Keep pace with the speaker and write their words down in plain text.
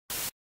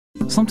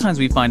Sometimes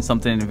we find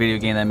something in a video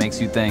game that makes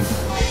you think,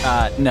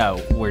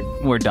 no,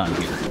 we're done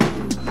here.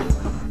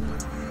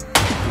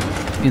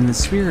 In the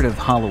spirit of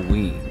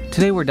Halloween,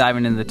 today we're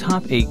diving into the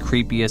top 8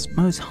 creepiest,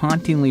 most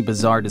hauntingly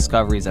bizarre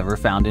discoveries ever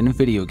found in a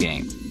video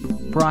game.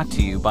 Brought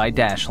to you by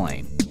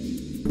Dashlane.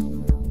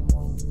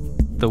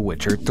 The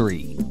Witcher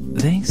 3.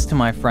 Thanks to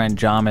my friend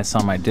Jahmis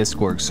on my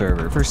Discord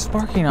server for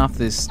sparking off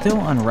this still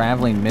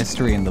unraveling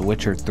mystery in The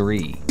Witcher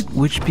 3,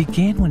 which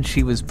began when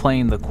she was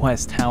playing the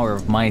quest Tower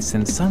of Mice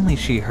and suddenly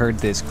she heard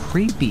this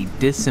creepy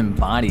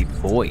disembodied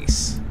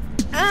voice.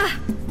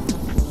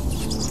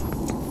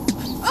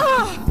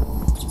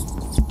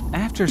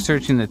 After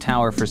searching the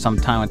tower for some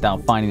time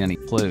without finding any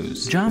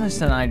clues,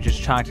 Jahmis and I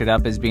just chalked it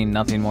up as being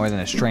nothing more than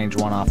a strange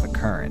one-off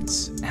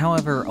occurrence.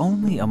 However,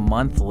 only a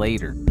month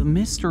later, the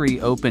mystery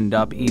opened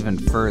up even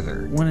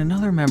further when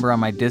another member on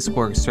my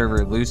Discord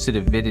server,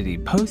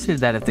 LucidAvidity, posted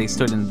that if they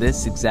stood in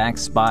this exact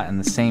spot in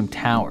the same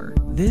tower,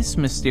 this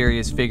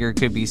mysterious figure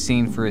could be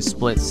seen for a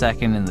split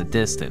second in the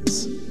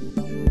distance.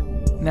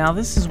 Now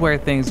this is where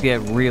things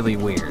get really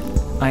weird.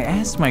 I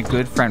asked my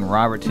good friend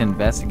Robert to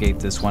investigate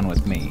this one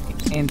with me,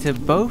 and to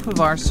both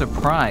of our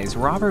surprise,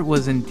 Robert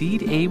was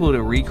indeed able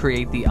to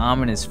recreate the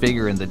ominous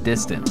figure in the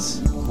distance,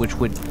 which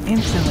would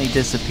instantly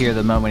disappear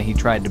the moment he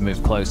tried to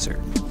move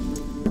closer.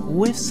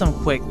 With some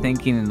quick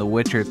thinking in The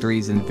Witcher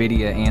 3's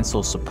NVIDIA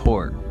Ansel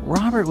support,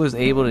 Robert was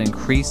able to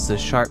increase the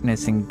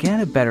sharpness and get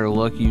a better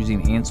look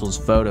using Ansel's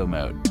photo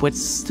mode, but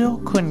still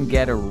couldn't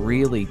get a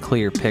really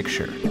clear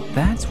picture.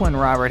 That's when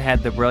Robert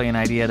had the brilliant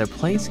idea to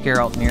place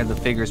Geralt near the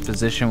figure's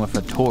position with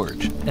a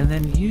torch, and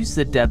then use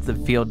the depth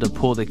of field to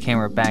pull the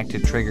camera back to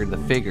trigger the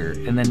figure,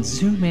 and then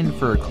zoom in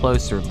for a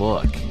closer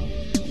look.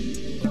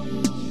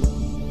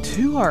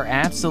 To our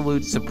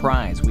absolute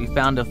surprise, we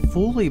found a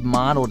fully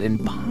modeled,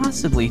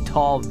 impossibly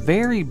tall,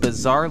 very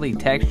bizarrely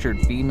textured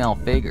female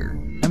figure.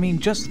 I mean,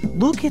 just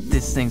look at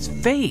this thing's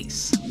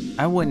face!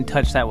 I wouldn't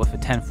touch that with a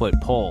 10-foot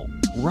pole.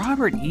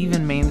 Robert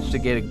even managed to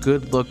get a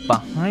good look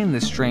behind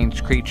the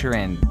strange creature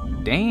and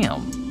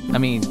damn. I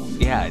mean,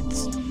 yeah,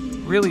 it's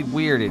really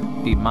weird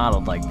it'd be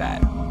modeled like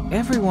that.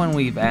 Everyone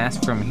we've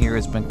asked from here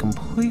has been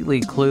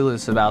completely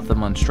clueless about the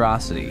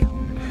monstrosity.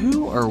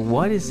 Who or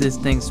what is this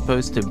thing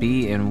supposed to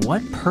be, and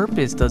what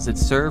purpose does it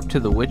serve to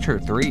The Witcher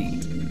 3?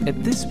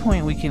 At this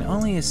point, we can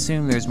only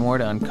assume there's more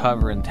to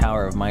uncover in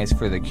Tower of Mice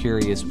for the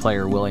curious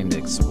player willing to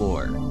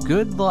explore.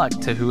 Good luck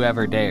to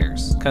whoever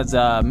dares, cause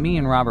me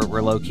and Robert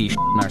were low-key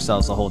shitting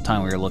ourselves the whole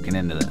time we were looking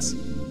into this.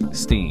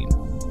 Steam.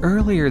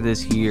 Earlier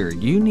this year,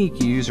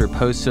 unique user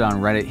posted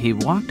on Reddit he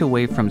walked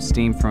away from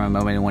Steam for a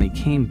moment, and when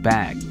he came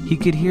back, he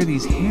could hear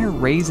these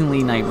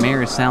hair-raisingly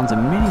nightmarish sounds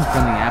emitting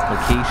from the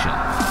application.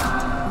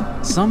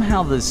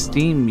 Somehow the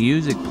Steam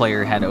music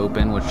player had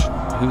opened, which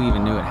who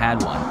even knew it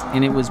had one,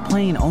 and it was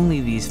playing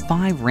only these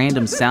 5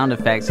 random sound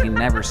effects he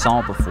never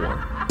saw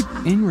before.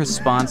 In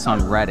response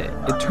on Reddit,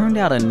 it turned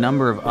out a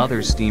number of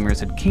other Steamers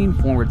had came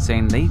forward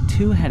saying they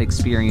too had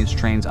experienced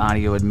strange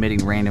audio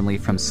emitting randomly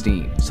from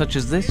Steam, such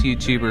as this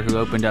YouTuber who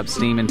opened up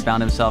Steam and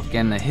found himself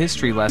getting a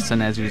history lesson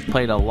as he was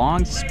played a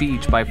long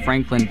speech by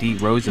Franklin D.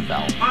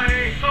 Roosevelt.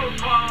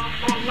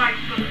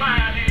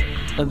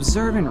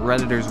 Observant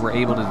Redditors were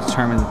able to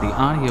determine that the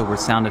audio were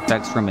sound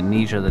effects from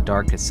Amnesia: The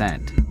Dark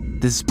Ascent,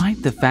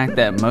 despite the fact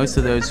that most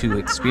of those who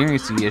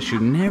experienced the issue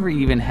never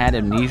even had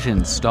Amnesia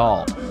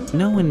installed.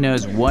 No one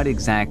knows what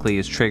exactly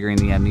is triggering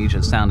the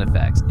Amnesia sound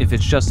effects, if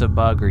it's just a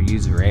bug or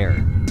user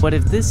error. But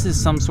if this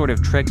is some sort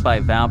of trick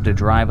by Valve to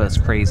drive us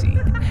crazy,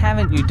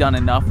 haven't you done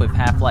enough with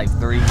Half-Life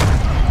 3?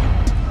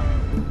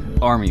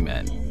 Army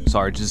Men,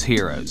 Sarge's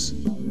heroes.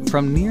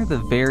 From near the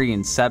very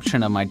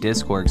inception of my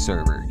Discord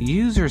server,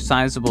 user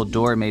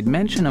SizableDoor made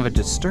mention of a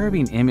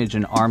disturbing image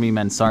in Army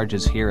Men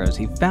Sarge's heroes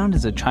he found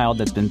as a child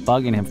that's been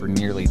bugging him for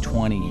nearly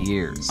 20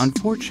 years.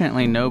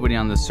 Unfortunately, nobody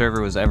on the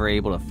server was ever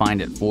able to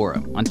find it for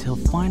him, until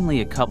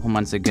finally a couple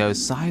months ago,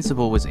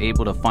 Sizable was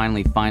able to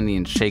finally find the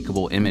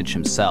unshakable image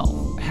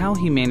himself. How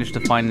he managed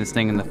to find this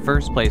thing in the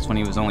first place when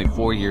he was only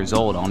 4 years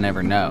old, I'll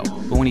never know.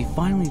 But when he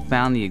finally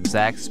found the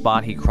exact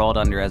spot he crawled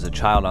under as a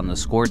child on the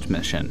Scorch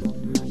mission,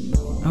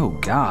 oh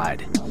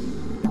god.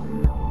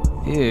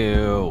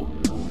 Ew.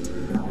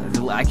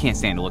 I can't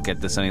stand to look at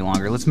this any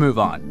longer. Let's move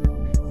on.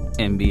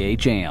 NBA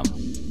Jam.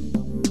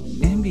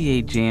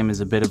 NBA Jam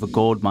is a bit of a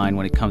goldmine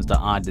when it comes to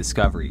odd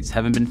discoveries,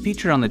 having been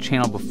featured on the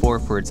channel before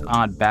for its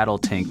odd battle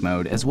tank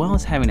mode, as well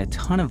as having a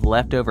ton of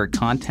leftover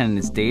content in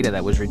its data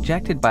that was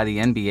rejected by the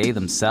NBA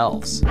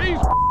themselves.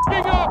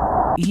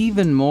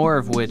 Even more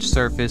of which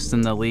surfaced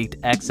in the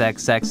leaked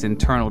XXX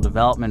internal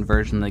development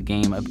version of the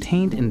game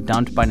obtained and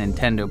dumped by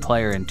Nintendo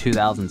Player in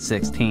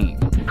 2016.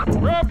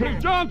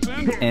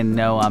 And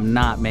no, I'm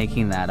not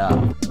making that up.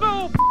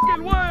 No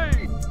f***ing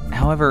way!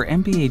 However,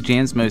 NBA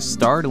Jam's most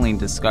startling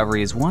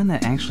discovery is one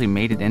that actually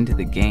made it into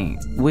the game.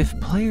 With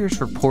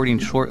players reporting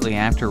shortly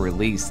after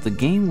release, the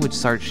game would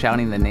start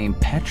shouting the name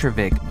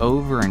Petrovic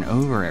over and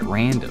over at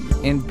random.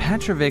 And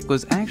Petrovic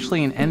was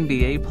actually an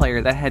NBA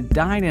player that had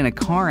died in a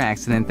car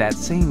accident that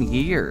same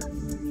year.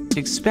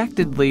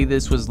 Expectedly,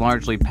 this was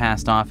largely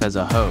passed off as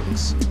a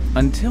hoax,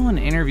 until an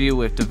interview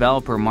with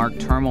developer Mark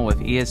Turmel with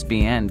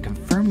ESPN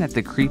confirmed that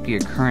the creepy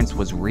occurrence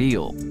was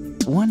real.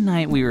 One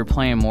night we were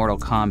playing Mortal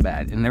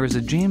Kombat, and there was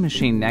a jam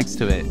machine next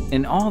to it,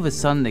 and all of a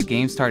sudden the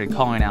game started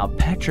calling out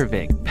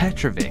Petrovic,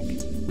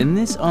 Petrovic. And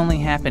this only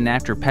happened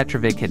after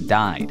Petrovic had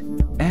died.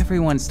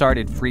 Everyone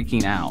started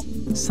freaking out.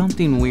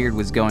 Something weird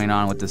was going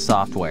on with the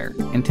software,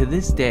 and to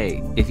this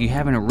day, if you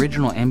have an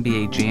original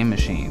NBA Jam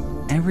machine,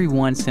 every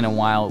once in a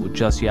while it would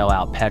just yell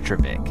out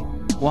Petrovic.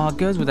 While it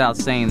goes without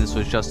saying this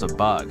was just a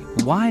bug,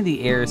 why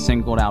the error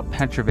singled out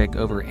Petrovic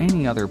over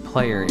any other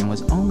player and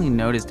was only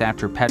noticed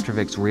after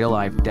Petrovic's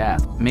real-life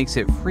death makes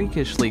it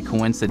freakishly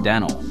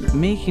coincidental,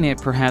 making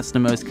it perhaps the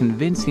most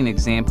convincing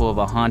example of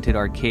a haunted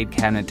arcade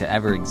cabinet to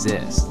ever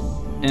exist.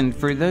 And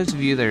for those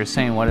of you that are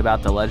saying what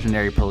about the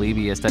legendary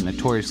Phlvy that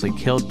notoriously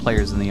killed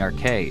players in the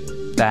arcade,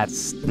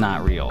 that's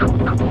not real.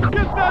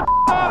 Get that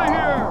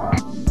out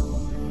of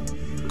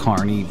here!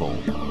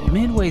 Carnevil.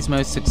 Midway's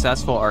most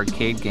successful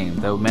arcade game,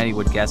 though many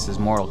would guess is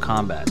Mortal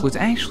Kombat, was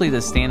actually the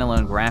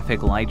standalone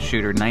graphic light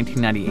shooter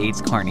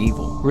 1998's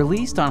Carnevil.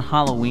 Released on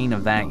Halloween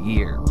of that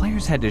year,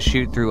 players had to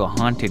shoot through a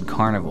haunted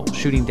carnival,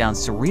 shooting down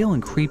surreal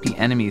and creepy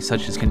enemies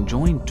such as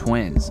conjoined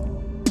twins,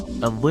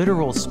 a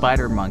literal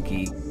spider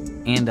monkey,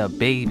 and a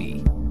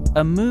baby.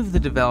 A move the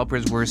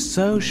developers were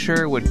so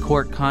sure would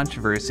court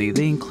controversy,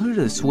 they included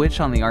a switch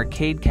on the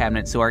arcade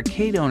cabinet so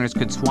arcade owners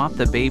could swap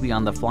the baby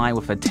on the fly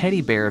with a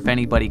teddy bear if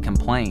anybody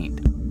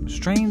complained.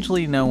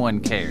 Strangely, no one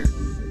cared.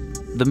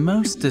 The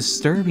most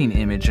disturbing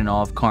image in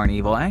all of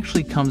Carnevil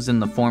actually comes in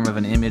the form of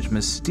an image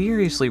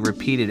mysteriously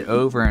repeated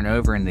over and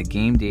over in the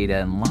game data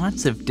in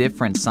lots of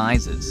different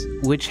sizes,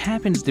 which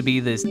happens to be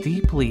this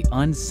deeply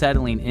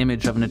unsettling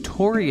image of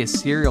notorious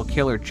serial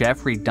killer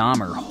Jeffrey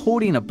Dahmer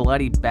holding a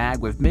bloody bag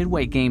with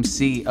Midway Games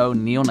CEO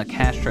Neil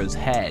Nicastro's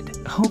head.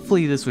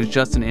 Hopefully this was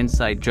just an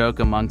inside joke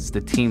amongst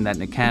the team that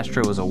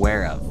Nicastro was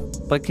aware of.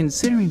 But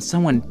considering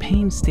someone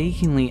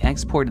painstakingly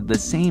exported the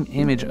same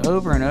image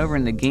over and over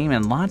in the game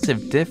in lots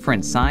of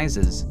different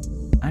sizes,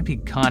 I'd be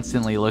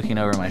constantly looking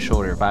over my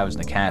shoulder if I was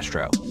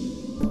Nicastro.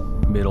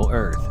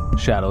 Middle-earth: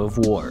 Shadow of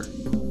War.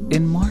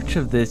 In March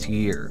of this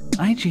year,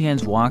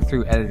 IGN's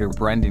walkthrough editor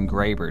Brendan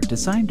Graber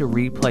decided to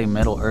replay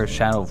Middle-earth: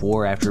 Shadow of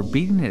War after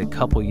beating it a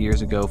couple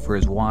years ago for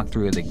his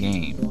walkthrough of the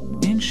game.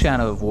 In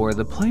Shadow of War,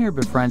 the player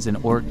befriends an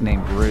orc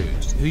named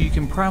Brûz, who you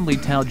can probably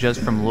tell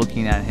just from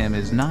looking at him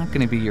is not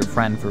going to be your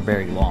friend for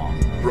very long.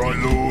 Right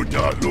load,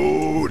 that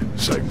load.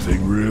 Same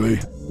thing, really.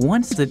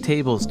 Once the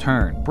tables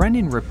turn,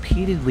 Brendan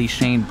repeatedly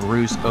shamed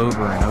Brûz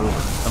over and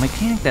over, a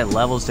mechanic that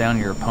levels down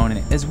your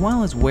opponent as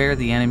well as wear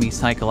the enemy's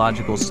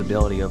psychological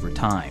stability over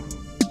time.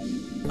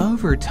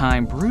 Over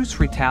time, Brûz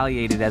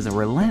retaliated as a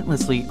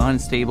relentlessly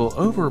unstable,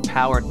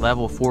 overpowered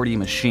level 40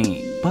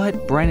 machine.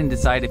 But Brendan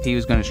decided if he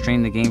was going to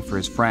stream the game for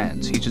his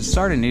friends, he should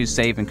start a new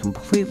save and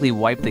completely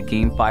wipe the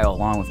game file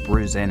along with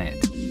Brûz in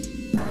it.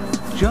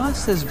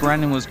 Just as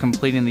Brendan was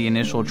completing the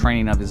initial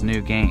training of his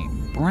new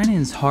game,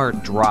 Brendan's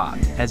heart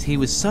dropped as he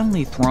was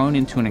suddenly thrown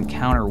into an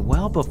encounter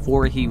well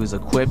before he was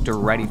equipped or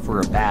ready for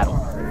a battle,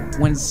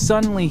 when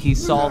suddenly he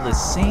saw the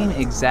same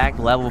exact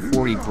level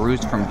 40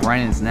 Brûz from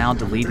Brendan's now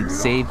deleted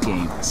save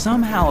game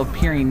somehow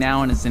appearing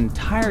now in his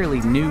entirely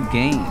new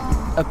game,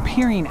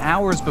 appearing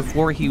hours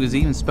before he was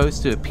even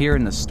supposed to appear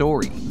in the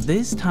story,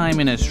 this time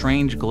in a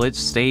strange glitched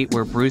state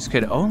where Brûz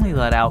could only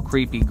let out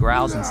creepy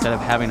growls instead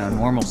of having a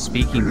normal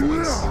speaking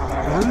voice.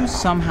 Brûz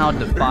somehow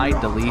defied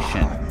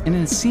deletion, and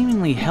in a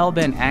seemingly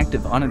hell-bent act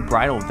of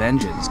unbridled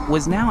vengeance,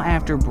 was now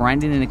after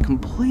Brendan in a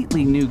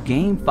completely new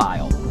game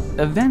file.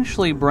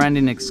 Eventually,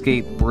 Brendan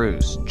escaped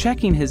Brûz.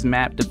 Checking his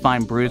map to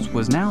find Brûz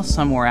was now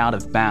somewhere out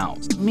of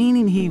bounds,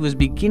 meaning he was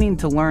beginning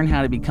to learn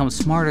how to become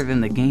smarter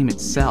than the game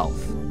itself.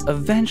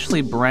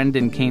 Eventually,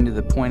 Brendan came to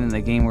the point in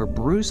the game where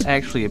Brûz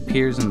actually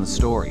appears in the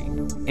story,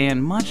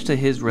 and much to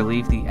his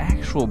relief, the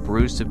actual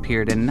Brûz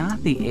appeared and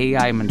not the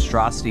AI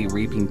monstrosity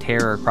reaping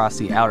terror across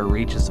the outer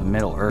reaches of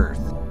Middle-earth.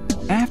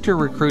 After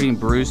recruiting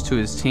Brûz to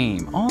his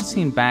team, all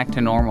seemed back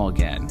to normal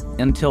again,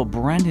 until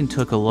Brendan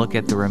took a look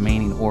at the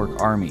remaining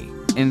orc army,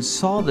 and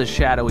saw the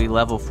shadowy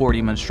level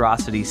 40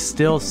 monstrosity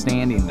still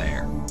standing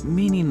there,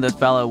 meaning the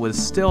fellow was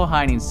still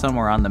hiding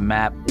somewhere on the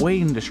map,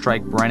 waiting to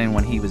strike Brendan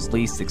when he was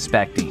least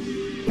expecting.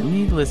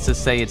 Needless to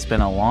say, it's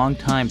been a long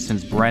time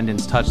since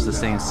Brendan's touched the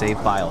same save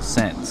file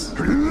since.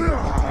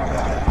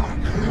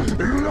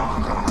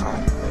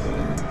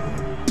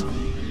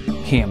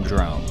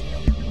 Camdrome.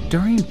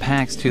 During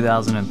PAX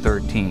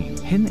 2013,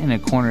 hidden in a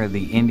corner of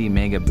the Indie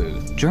Mega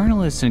booth,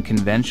 journalists and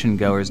convention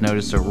goers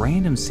noticed a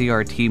random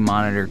CRT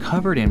monitor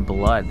covered in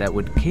blood that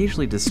would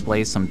occasionally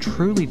display some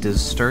truly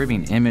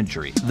disturbing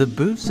imagery. The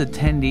booth's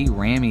attendee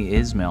Rami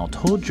Ismail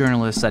told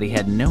journalists that he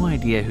had no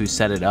idea who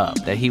set it up,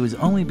 that he was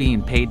only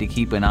being paid to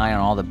keep an eye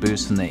on all the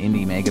booths in the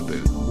Indie Mega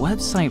booth.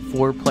 Website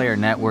 4Player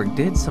Network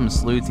did some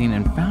sleuthing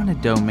and found a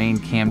domain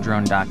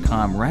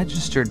camdrome.com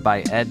registered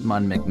by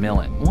Edmund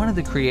McMillan, one of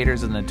the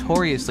creators of the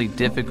notoriously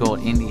difficult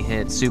indie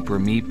hit Super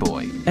Meat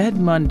Boy. Edmund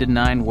Edmund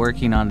denied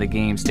working on the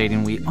game,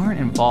 stating, "We aren't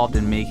involved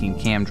in making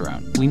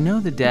Camdrome. We know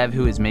the dev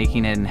who is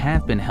making it and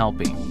have been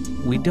helping.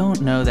 We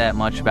don't know that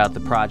much about the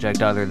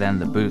project other than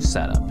the booth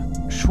setup."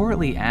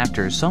 Shortly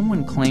after,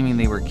 someone claiming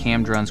they were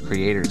Camdrome's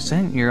creators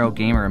sent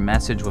Eurogamer a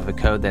message with a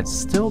code that's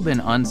still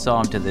been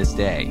unsolved to this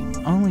day.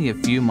 Only a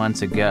few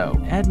months ago,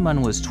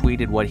 Edmund was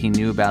tweeted what he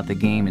knew about the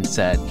game and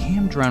said,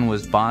 "Camdrome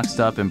was boxed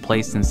up and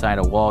placed inside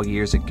a wall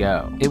years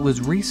ago. It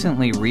was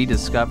recently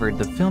rediscovered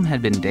the film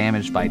had been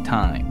damaged by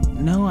time.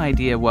 No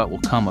idea what will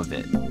come of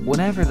it.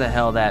 Whatever the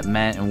hell that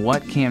meant and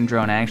what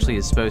Camdrome actually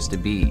is supposed to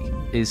be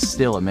is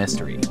still a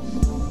mystery."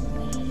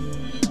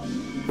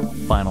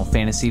 Final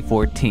Fantasy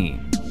XIV.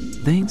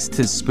 Thanks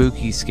to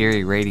Spooky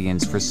Scary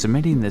Radiance for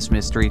submitting this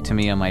mystery to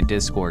me on my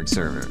Discord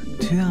server.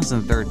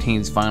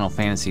 2013's Final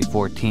Fantasy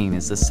XIV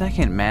is the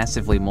second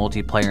massively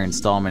multiplayer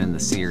installment in the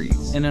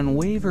series, an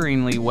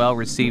unwaveringly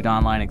well-received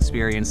online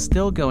experience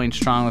still going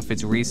strong with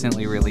its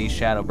recently released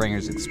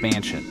Shadowbringers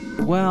expansion.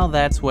 Well,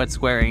 that's what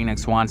Square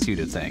Enix wants you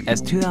to think,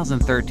 as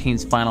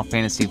 2013's Final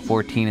Fantasy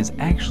XIV is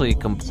actually a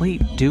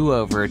complete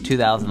do-over of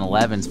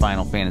 2011's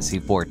Final Fantasy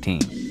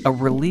XIV. A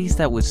release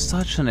that was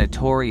such a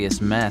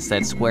notorious mess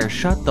that Square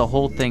shut the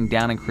whole thing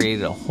down and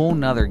created a whole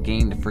nother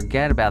game to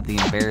forget about the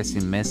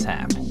embarrassing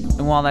mishap.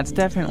 And while that's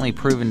definitely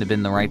proven to have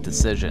been the right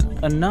decision,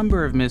 a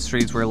number of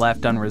mysteries were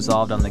left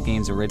unresolved on the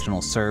game's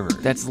original server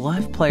that's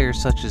left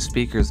players such as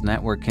Speaker's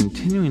Network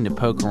continuing to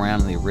poke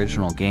around in the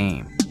original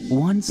game.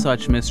 One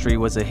such mystery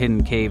was a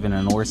hidden cave in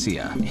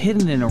Anorcia,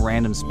 hidden in a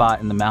random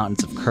spot in the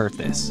mountains of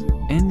Kurthis.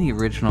 In the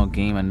original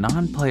game, a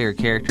non-player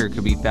character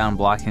could be found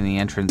blocking the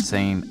entrance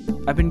saying,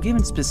 "I've been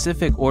given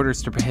specific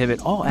orders to prohibit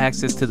all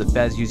access to the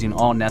Fesse using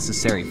all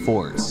necessary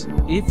force.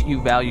 If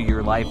you value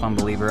your life,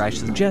 unbeliever, I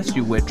suggest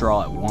you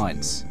withdraw at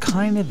once."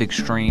 Kind of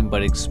extreme,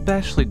 but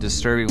especially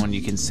disturbing when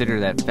you consider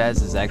that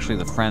Fesse is actually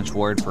the French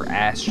word for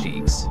ass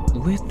cheeks.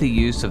 With the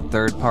use of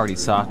third-party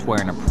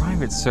software in a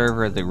private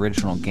server of the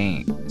original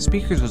game,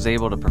 Speakers was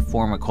able to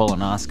perform a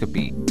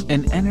colonoscopy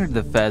and entered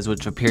the Fesse,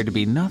 which appeared to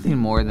be nothing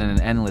more than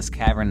an endless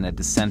cavern that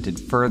descended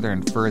further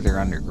and further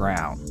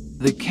underground.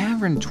 The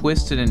cavern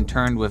twisted and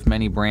turned with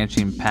many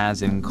branching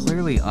paths in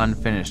clearly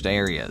unfinished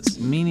areas,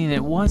 meaning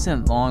it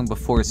wasn't long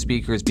before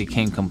Speakers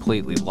became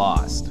completely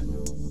lost.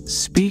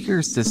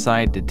 Speakers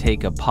decided to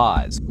take a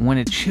pause when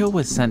a chill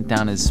was sent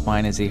down his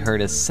spine as he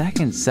heard a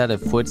second set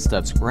of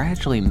footsteps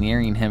gradually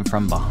nearing him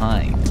from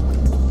behind,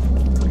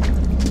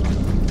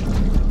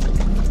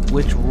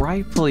 which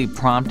rightfully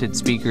prompted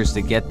Speakers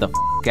to get the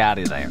f*** out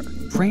of there.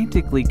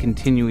 Frantically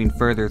continuing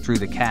further through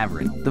the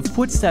cavern, the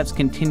footsteps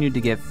continued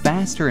to get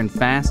faster and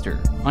faster,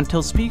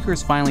 until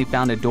Speakers finally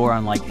found a door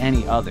unlike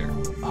any other,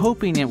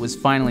 hoping it was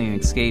finally an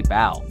escape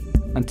out,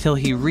 until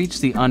he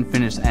reached the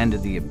unfinished end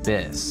of the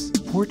abyss.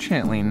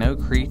 Fortunately, no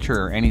creature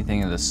or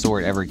anything of the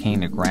sort ever came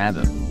to grab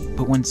him,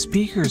 but when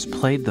Speakers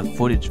played the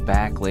footage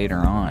back later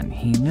on,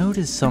 he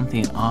noticed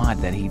something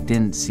odd that he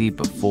didn't see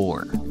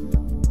before.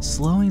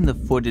 Slowing the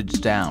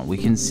footage down, we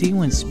can see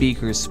when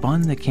Speakers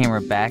spun the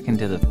camera back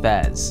into the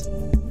Fesse,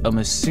 a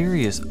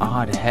mysterious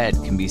odd head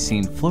can be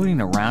seen floating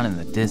around in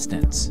the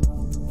distance,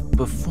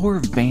 before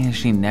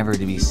vanishing never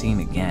to be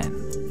seen again.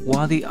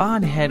 While the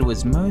odd head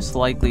was most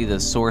likely the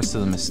source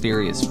of the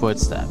mysterious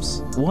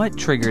footsteps, what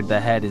triggered the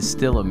head is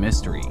still a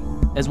mystery,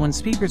 as when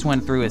Speakers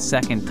went through a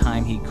second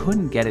time he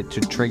couldn't get it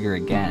to trigger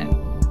again.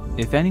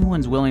 If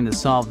anyone's willing to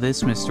solve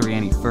this mystery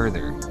any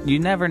further, you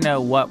never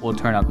know what will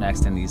turn up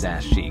next in these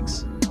ass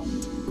cheeks.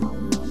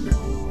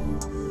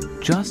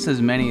 Just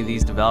as many of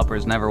these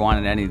developers never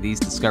wanted any of these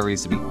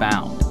discoveries to be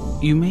found,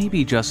 you may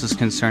be just as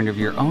concerned of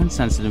your own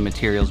sensitive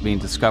materials being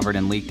discovered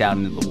and leaked out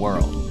into the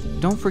world.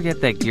 Don't forget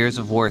that Gears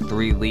of War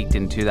 3 leaked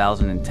in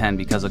 2010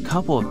 because a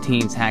couple of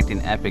teens hacked in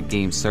Epic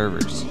Games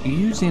servers,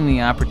 using the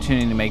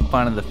opportunity to make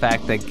fun of the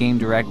fact that game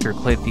director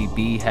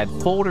Phlvy had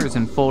folders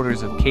and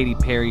folders of Katy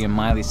Perry and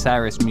Miley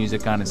Cyrus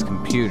music on his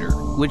computer,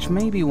 which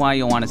may be why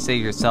you'll want to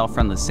save yourself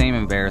from the same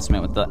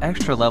embarrassment with the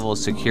extra level of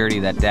security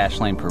that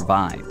Dashlane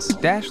provides.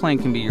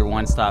 Dashlane can be your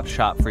one-stop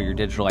shop for your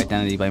digital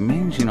identity by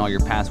managing all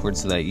your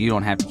passwords so that you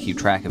don't have to keep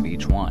track of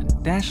each one.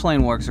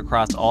 Dashlane works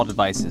across all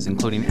devices,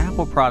 including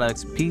Apple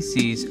products,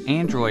 PCs,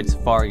 Android,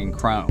 Safari, and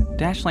Chrome.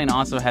 Dashlane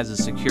also has a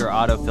secure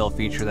autofill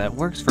feature that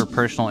works for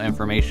personal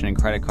information and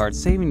credit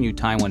cards, saving you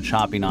time when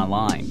shopping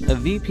online. A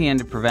VPN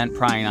to prevent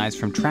prying eyes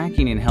from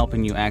tracking and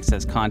helping you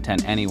access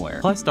content anywhere.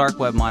 Plus dark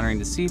web monitoring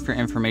to see if your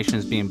information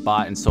is being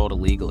bought and sold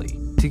illegally.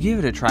 To give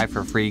it a try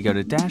for free, go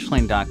to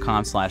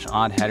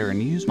dashlane.com/oddheader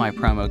and use my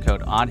promo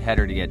code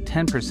oddheader to get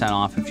 10%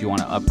 off if you want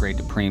to upgrade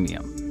to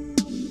premium.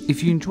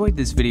 If you enjoyed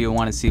this video and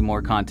want to see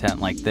more content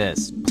like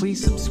this,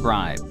 please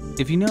subscribe.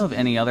 If you know of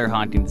any other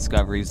haunting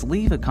discoveries,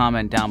 leave a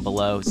comment down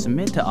below,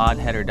 submit to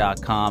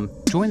oddheader.com,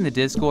 join the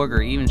Discord,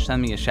 or even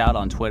send me a shout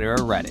on Twitter or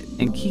Reddit.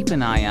 And keep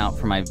an eye out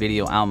for my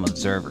video album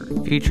Observer,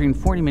 featuring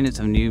 40 minutes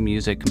of new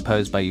music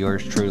composed by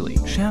yours truly.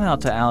 Shout out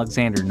to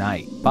Alexander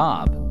Knight,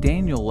 Bob,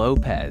 Daniel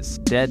Lopez,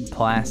 Dead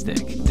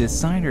Plastic,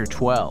 Designer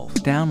 12,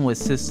 Down with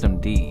System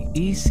D,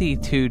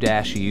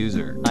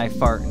 EC2-User, I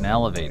Fart in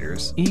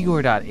Elevators,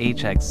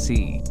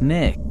 Igor.hxc,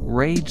 Nick,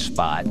 Rage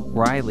Spot,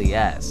 Riley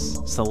S.,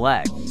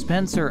 Select,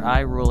 Spencer I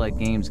Rule at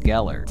Games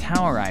Geller,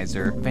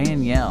 Towerizer,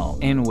 Van Yell,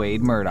 and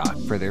Wade Murdoch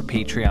for their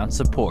Patreon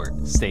support.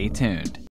 Stay tuned.